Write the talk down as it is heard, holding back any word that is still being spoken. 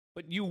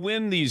But you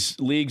win these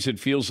leagues, it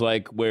feels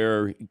like,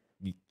 where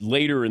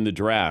later in the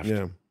draft.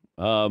 Yeah.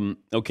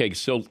 Okay,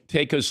 so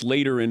take us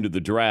later into the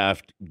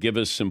draft. Give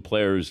us some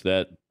players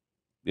that,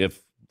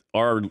 if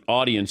our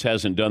audience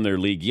hasn't done their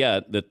league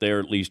yet, that they're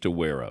at least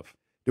aware of.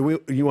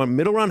 You want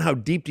middle round? How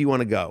deep do you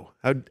want to go?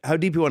 How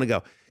deep you want to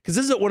go? Because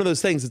this is one of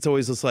those things. It's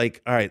always just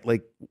like, all right,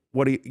 like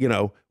what do you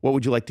know? What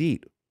would you like to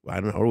eat?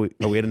 I don't know. Are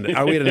we at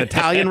an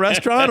Italian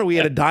restaurant? Are we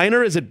at a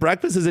diner? Is it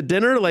breakfast? Is it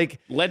dinner? Like,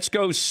 let's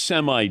go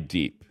semi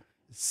deep.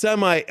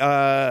 Semi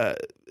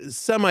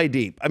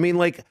deep. I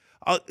mean,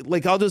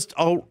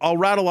 I'll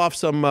rattle off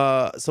some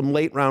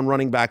late round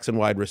running backs and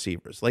wide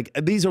receivers. Like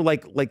these are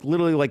like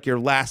literally like your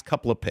last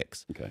couple of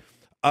picks. Okay.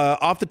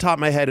 Off the top of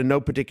my head, in no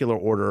particular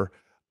order.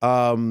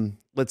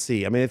 Let's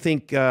see. I mean, I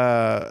think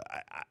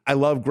I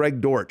love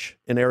Greg Dortch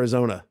in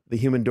Arizona, the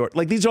human Dortch.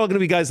 Like these are all going to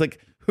be guys like,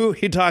 who are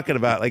you talking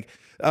about? Like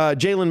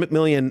Jalen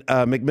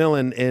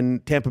McMillan in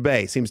Tampa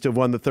Bay seems to have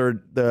won the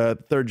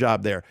third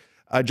job there.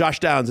 Josh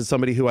Downs is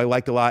somebody who I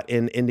liked a lot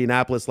in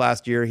Indianapolis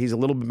last year. He's a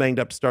little bit banged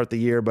up to start the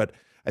year, but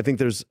I think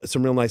there's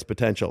some real nice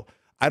potential.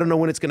 I don't know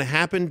when it's going to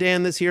happen,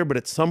 Dan, this year, but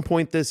at some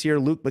point this year,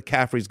 Luke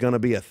McCaffrey is going to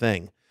be a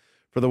thing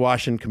for the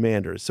Washington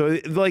Commanders. So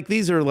like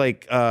these are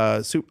like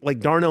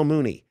Darnell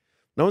Mooney.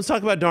 No one's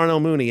talking about Darnell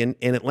Mooney in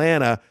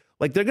Atlanta.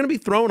 Like they're going to be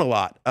thrown a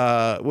lot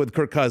with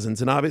Kirk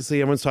Cousins, and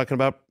obviously everyone's talking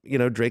about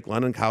Drake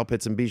London, Kyle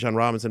Pitts, and Bijon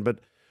Robinson, but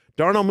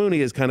Darnell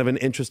Mooney is kind of an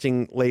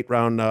interesting late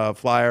round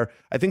flyer.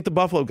 I think the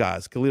Buffalo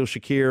guys, Khalil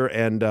Shakir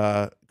and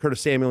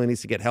Curtis Samuel,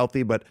 needs to get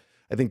healthy, but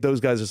I think those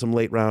guys are some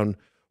late round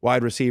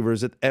wide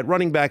receivers. At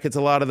running back, it's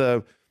a lot of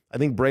I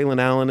think Braylon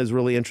Allen is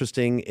really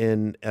interesting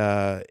in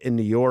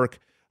New York.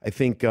 I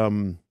think I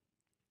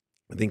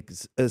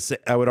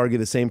would argue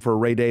the same for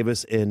Ray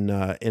Davis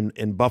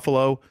in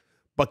Buffalo,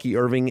 Bucky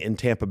Irving in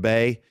Tampa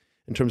Bay.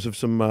 In terms of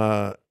some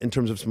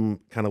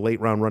kind of late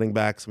round running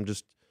backs, I'm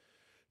just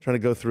trying to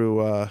go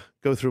through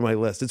my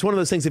list. It's one of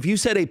those things. If you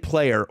said a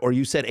player or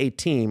you said a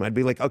team, I'd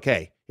be like,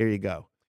 okay, here you go.